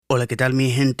Hola, ¿qué tal, mi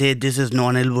gente? This is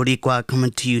Noan El Boricua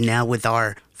coming to you now with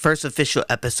our first official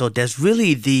episode that's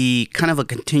really the kind of a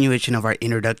continuation of our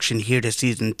introduction here to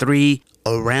season 3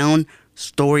 around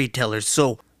storytellers.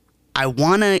 So I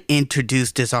want to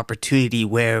introduce this opportunity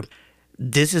where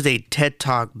this is a TED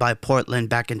Talk by Portland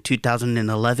back in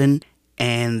 2011,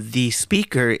 and the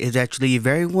speaker is actually a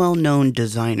very well-known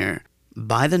designer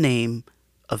by the name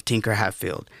of Tinker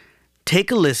Hatfield. Take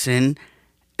a listen,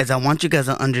 as I want you guys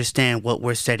to understand what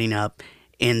we're setting up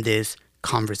in this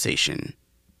conversation.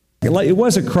 It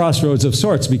was a crossroads of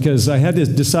sorts because I had to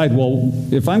decide, well,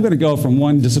 if I'm going to go from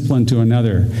one discipline to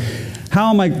another, how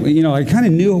am I, I kind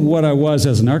of knew what I was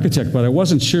as an architect, but I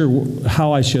wasn't sure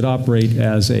how I should operate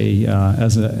as a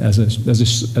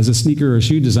sneaker or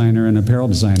shoe designer and apparel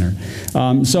designer.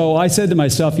 So I said to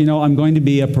myself, I'm going to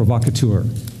be a provocateur.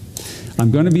 I'm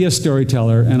going to be a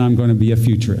storyteller, and I'm going to be a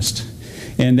futurist.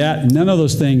 And that none of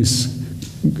those things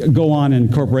go on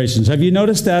in corporations. Have you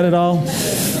noticed that at all?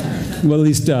 Well, at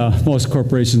least most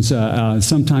corporations,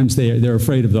 sometimes they're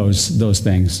afraid of those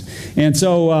things. And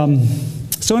so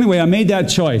anyway, I made that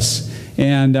choice.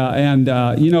 And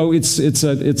I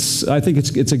think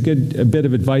it's a good bit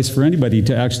of advice for anybody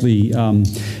to actually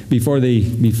before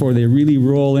they really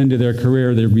roll into their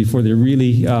career, before they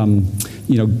really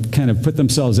kind of put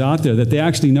themselves out there, that they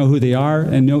actually know who they are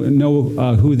and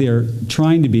know who they're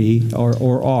trying to be or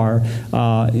are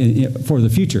for the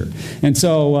future. And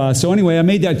so anyway, I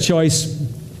made that choice.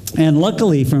 And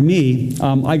luckily for me,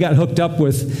 I got hooked up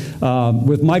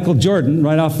with Michael Jordan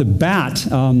right off the bat,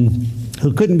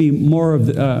 who couldn't be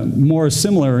more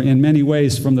similar in many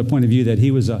ways from the point of view that he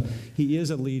is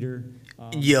a leader.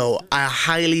 Yo, I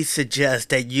highly suggest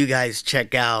that you guys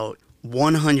check out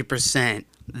 100%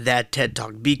 that TED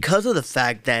Talk because of the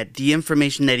fact that the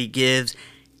information that he gives,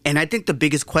 and I think the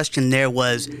biggest question there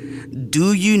was,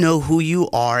 do you know who you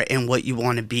are and what you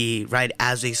want to be, right,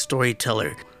 as a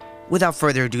storyteller? Without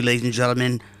further ado, ladies and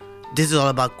gentlemen, this is all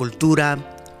about cultura,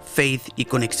 faith y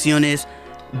conexiones.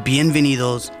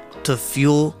 Bienvenidos to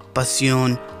Fuel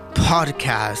Pasión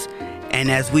Podcast. And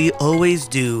as we always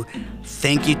do,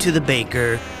 thank you to the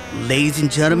baker. Ladies and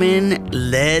gentlemen,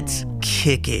 let's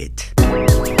kick it.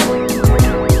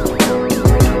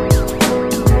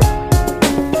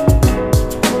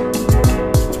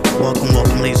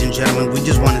 Welcome, ladies and gentlemen. We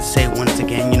just want to say once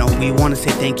again, we want to say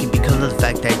thank you because of the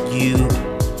fact that you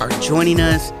are joining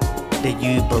us, that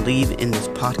you believe in this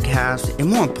podcast, and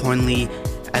more importantly,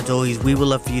 as always, we would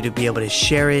love for you to be able to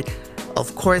share it.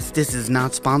 Of course, this is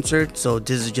not sponsored, so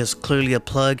this is just clearly a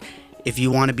plug. If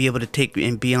you want to be able to take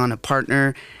and be on a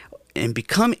partner and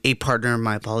become a partner,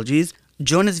 my apologies,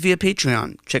 join us via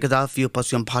Patreon. Check us out,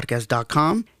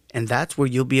 fuelpasionpodcast.com, and that's where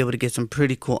you'll be able to get some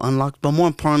pretty cool unlocks, but more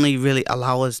importantly, really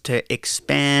allow us to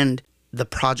expand the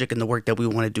project and the work that we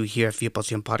want to do here at Fuel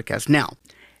Pasión Podcast. Now,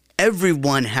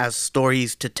 everyone has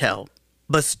stories to tell,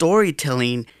 but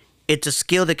storytelling, it's a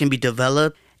skill that can be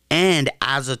developed, and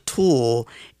as a tool,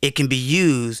 it can be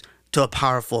used to a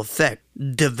powerful effect.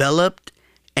 Developed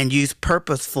and used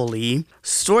purposefully,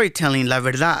 storytelling, la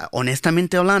verdad,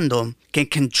 honestamente hablando, can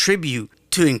contribute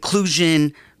to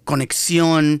inclusion,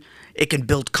 conexión, it can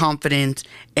build confidence,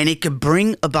 and it can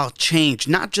bring about change,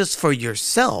 not just for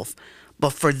yourself,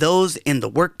 but for those in the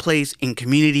workplace, in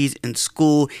communities, in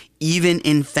school, even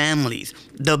in families.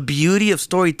 The beauty of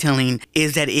storytelling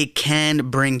is that it can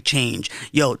bring change.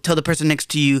 Yo, tell the person next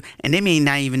to you, and they may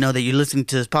not even know that you're listening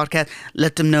to this podcast,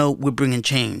 let them know we're bringing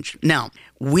change. Now,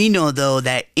 we know though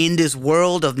that in this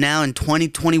world of now in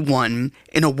 2021,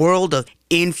 in a world of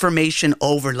information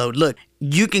overload, look,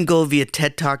 you can go via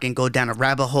TED Talk and go down a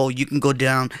rabbit hole. You can go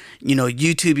down,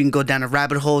 YouTube, you can go down a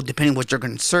rabbit hole depending what you're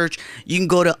going to search. You can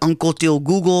go to Uncle Theo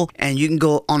Google and you can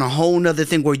go on a whole nother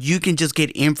thing where you can just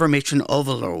get information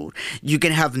overload. You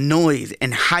can have noise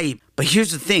and hype. But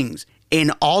here's the things. In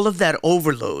all of that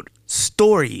overload,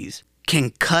 stories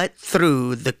can cut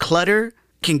through the clutter,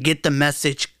 can get the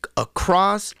message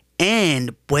across,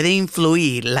 and puede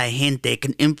influir la gente,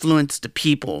 can influence the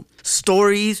people.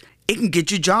 Stories, it can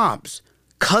get you jobs,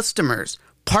 customers,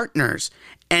 partners,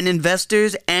 and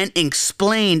investors, and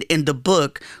explained in the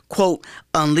book, quote,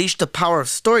 Unleash the Power of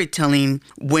Storytelling,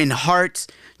 Win Hearts,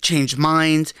 Change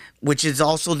Minds, which is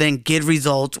also then Get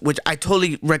Results, which I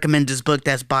totally recommend this book.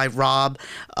 That's by Rob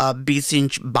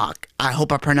Biesenbach. I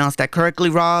hope I pronounced that correctly,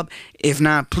 Rob. If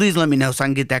not, please let me know so I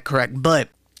can get that correct. But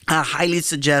I highly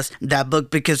suggest that book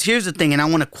because here's the thing, and I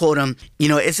want to quote him.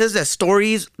 It says that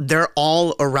stories, they're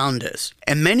all around us.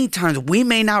 And many times we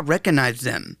may not recognize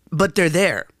them, but they're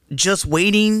there, just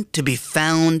waiting to be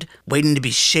found, waiting to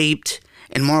be shaped,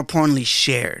 and more importantly,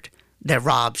 shared. that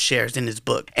Rob shares in his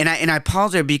book. And I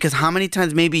pause there because how many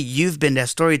times maybe you've been that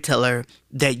storyteller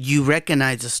that you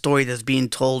recognize a story that's being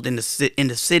told in the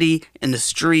city, in the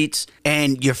streets,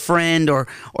 and your friend or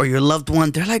your loved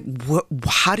one, they're like, what,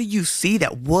 how do you see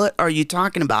that? What are you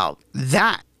talking about?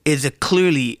 That is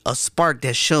clearly a spark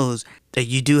that shows that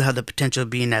you do have the potential of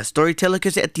being that storyteller,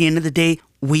 because at the end of the day,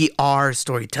 we are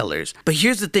storytellers. But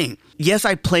here's the thing. Yes,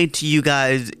 I played to you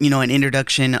guys, an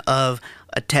introduction of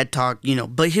a TED Talk,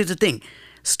 but here's the thing.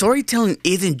 Storytelling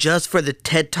isn't just for the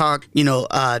TED Talk,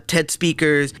 TED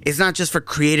speakers. It's not just for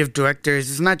creative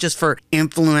directors. It's not just for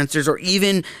influencers or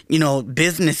even,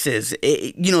 businesses.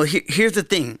 Here's the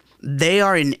thing. They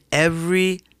are in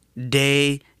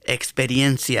everyday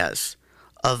experiencias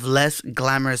of less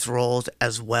glamorous roles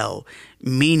as well,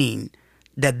 meaning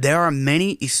that there are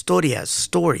many historias,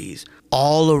 stories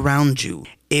all around you.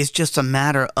 It's just a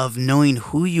matter of knowing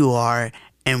who you are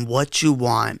and what you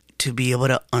want to be able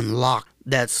to unlock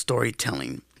that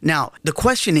storytelling. Now, the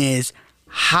question is,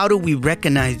 how do we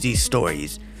recognize these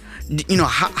stories?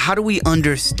 How do we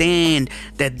understand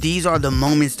that these are the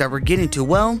moments that we're getting to?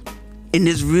 Well, in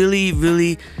this really,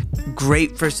 really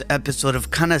great first episode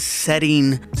of kind of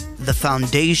setting the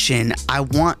foundation, I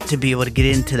want to be able to get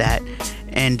into that.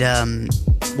 And,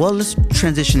 let's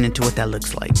transition into what that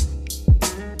looks like.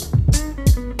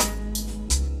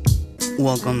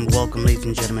 Welcome, ladies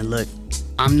and gentlemen. Look,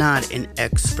 I'm not an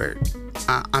expert.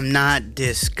 I'm not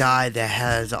this guy that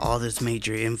has all this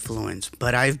major influence,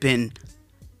 but I've been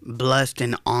blessed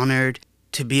and honored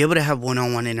to be able to have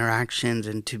one-on-one interactions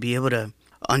and to be able to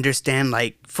understand,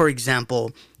 like, for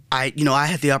example, I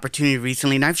had the opportunity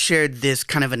recently, and I've shared this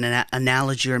kind of an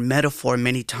analogy or metaphor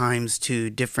many times to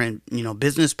different,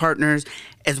 business partners,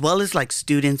 as well as like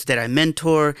students that I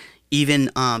mentor, even,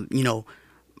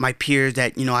 my peers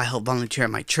that, I help volunteer at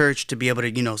my church to be able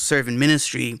to, serve in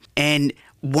ministry. And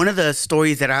one of the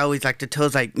stories that I always like to tell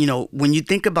is like, when you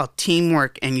think about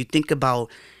teamwork and you think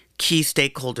about key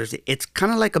stakeholders, it's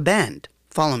kind of like a band.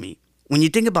 Follow me. When you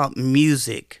think about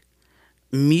music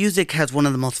has one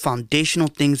of the most foundational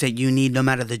things that you need, no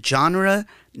matter the genre,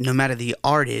 no matter the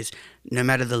artist, no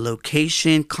matter the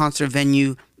location, concert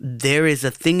venue. There is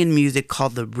a thing in music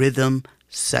called the rhythm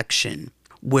section,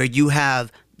 where you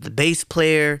have the bass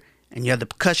player and you have the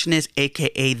percussionist,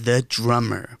 aka the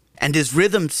drummer. And this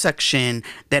rhythm section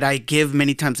that I give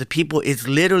many times to people is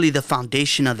literally the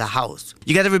foundation of the house.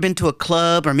 You guys ever been to a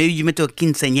club, or maybe you went to a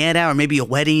quinceañera, or maybe a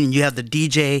wedding, and you have the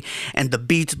DJ and the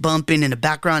beats bumping in the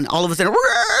background, and all of a sudden,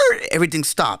 everything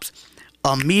stops.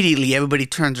 Immediately, everybody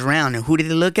turns around, and who do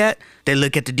they look at? They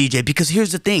look at the DJ. Because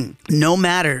here's the thing. No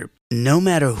matter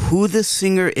who the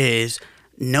singer is,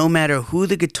 no matter who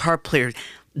the guitar player is,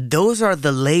 those are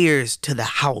the layers to the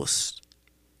house.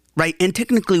 Right? And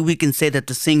technically we can say that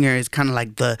the singer is kind of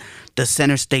like the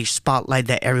center stage spotlight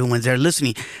that everyone's there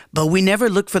listening. But we never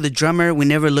look for the drummer. We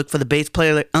never look for the bass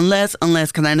player unless,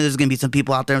 because I know there's going to be some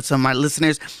people out there, some of my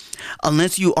listeners,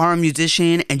 unless you are a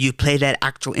musician and you play that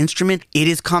actual instrument, it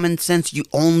is common sense. You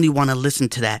only want to listen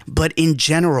to that. But in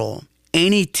general,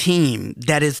 any team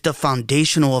that is the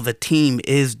foundational of a team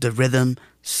is the rhythm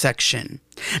section.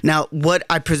 Now, what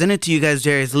I presented to you guys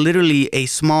there is literally a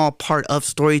small part of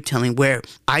storytelling where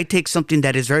I take something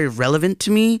that is very relevant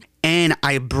to me and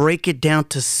I break it down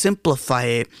to simplify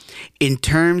it in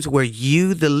terms where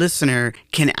you, the listener,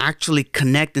 can actually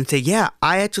connect and say, yeah,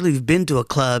 I actually have been to a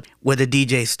club where the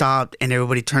DJ stopped and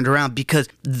everybody turned around, because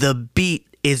the beat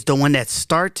is the one that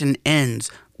starts and ends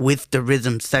with the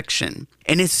rhythm section.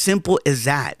 And it's simple as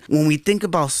that. When we think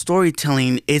about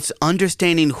storytelling, it's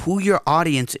understanding who your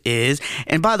audience is.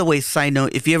 And by the way, side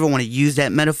note, if you ever want to use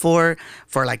that metaphor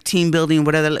for like team building,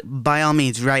 whatever, by all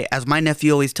means, right? As my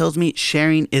nephew always tells me,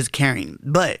 sharing is caring.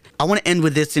 But I want to end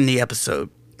with this in the episode.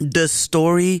 The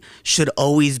story should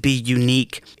always be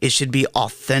unique. It should be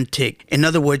authentic. In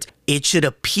other words, it should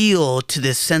appeal to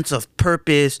this sense of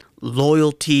purpose,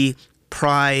 loyalty,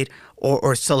 pride,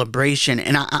 or celebration.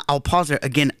 And I'll pause there.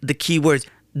 Again, the key words,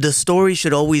 the story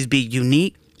should always be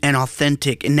unique and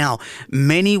authentic. And now,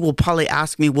 many will probably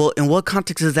ask me, well, in what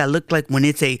context does that look like when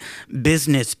it's a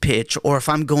business pitch or if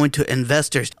I'm going to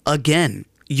investors? Again,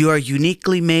 you are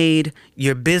uniquely made.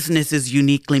 Your business is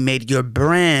uniquely made. Your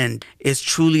brand is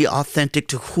truly authentic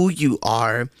to who you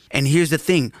are. And here's the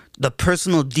thing, the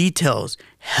personal details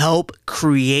help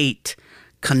create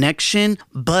connection,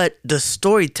 but the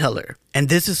storyteller, and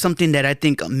this is something that I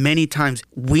think many times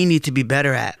we need to be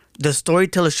better at. The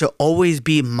storyteller should always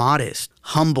be modest,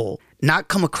 humble, not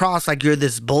come across like you're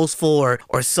this boastful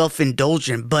or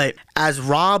self-indulgent, but as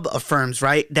Rob affirms,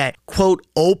 right, that, quote,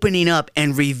 opening up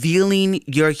and revealing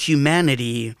your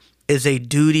humanity is a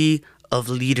duty of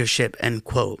leadership, end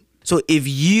quote. So if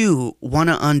you want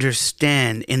to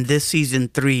understand in this season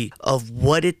 3 of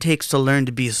what it takes to learn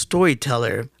to be a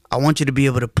storyteller, I want you to be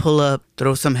able to pull up,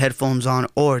 throw some headphones on,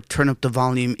 or turn up the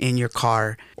volume in your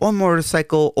car or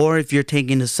motorcycle, or if you're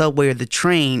taking the subway or the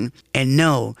train, and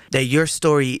know that your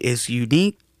story is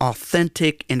unique,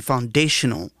 authentic, and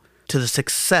foundational to the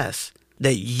success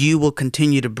that you will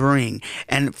continue to bring.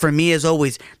 And for me, as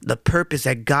always, the purpose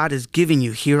that God has given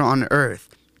you here on earth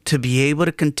to be able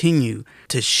to continue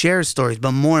to share stories,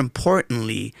 but more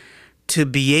importantly, to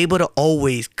be able to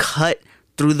always cut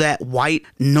through that white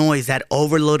noise, that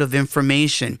overload of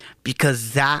information,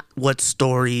 because that's what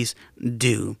stories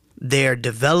do. They're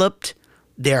developed,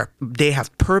 they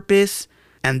have purpose,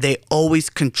 and they always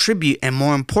contribute. And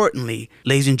more importantly,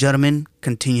 ladies and gentlemen,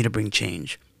 continue to bring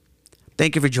change.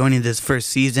 Thank you for joining this first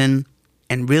season,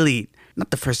 and really not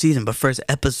the first season, but first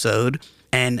episode.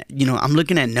 And, you know, I'm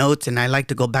looking at notes and I like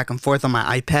to go back and forth on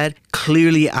my iPad.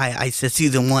 Clearly, I said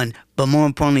season 1, but more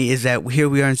importantly is that here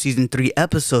we are in season 3,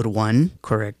 episode 1.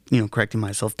 Correcting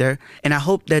myself there. And I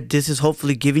hope that this is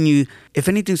hopefully giving you, if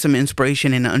anything, some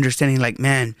inspiration and understanding, like,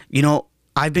 man, you know,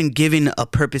 I've been given a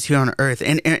purpose here on earth.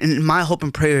 And my hope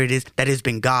and prayer is that it's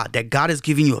been God, that God has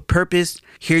given you a purpose.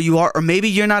 Here you are. Or maybe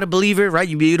you're not a believer, right?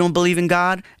 You don't believe in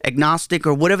God, agnostic,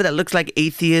 or whatever that looks like,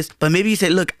 atheist. But maybe you say,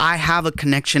 look, I have a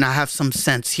connection. I have some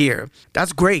sense here.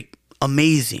 That's great.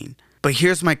 Amazing. But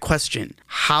here's my question.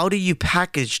 How do you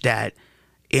package that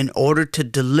in order to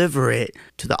deliver it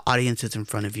to the audiences in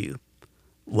front of you?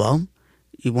 Well,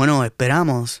 y bueno,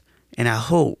 esperamos, and I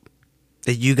hope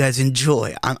that you guys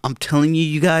enjoy. I'm telling you,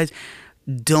 you guys,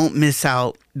 don't miss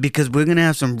out, because we're going to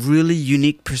have some really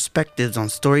unique perspectives on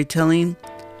storytelling.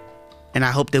 And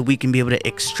I hope that we can be able to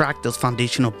extract those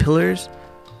foundational pillars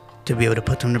to be able to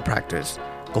put them to practice.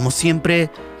 Como siempre,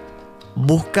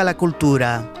 busca la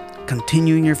cultura,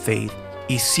 continue in your faith,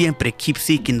 y siempre keep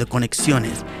seeking the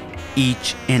conexiones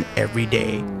each and every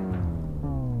day.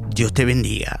 Dios te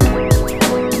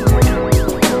bendiga.